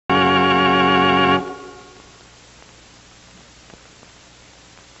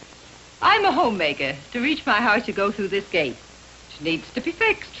I'm a homemaker. To reach my house, you go through this gate, which needs to be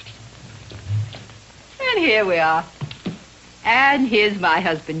fixed. And here we are. And here's my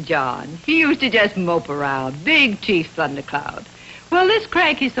husband, John. He used to just mope around, big chief thundercloud. Well, this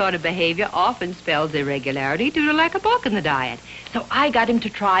cranky sort of behavior often spells irregularity due to lack of bulk in the diet. So I got him to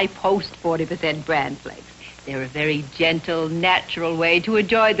try post 40% bran flakes. They're a very gentle, natural way to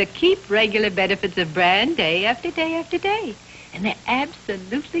enjoy the keep regular benefits of bran day after day after day. And they're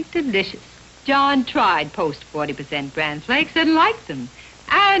absolutely delicious. John tried post 40% bran flakes and liked them.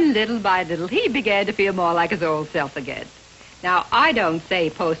 And little by little, he began to feel more like his old self again. Now, I don't say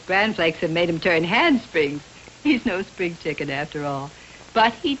post bran flakes have made him turn handsprings. He's no spring chicken after all.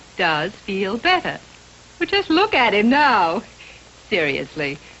 But he does feel better. Well, just look at him now.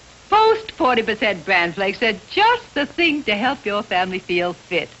 Seriously, post 40% bran flakes are just the thing to help your family feel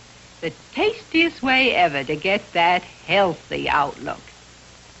fit. The tastiest way ever to get that healthy outlook.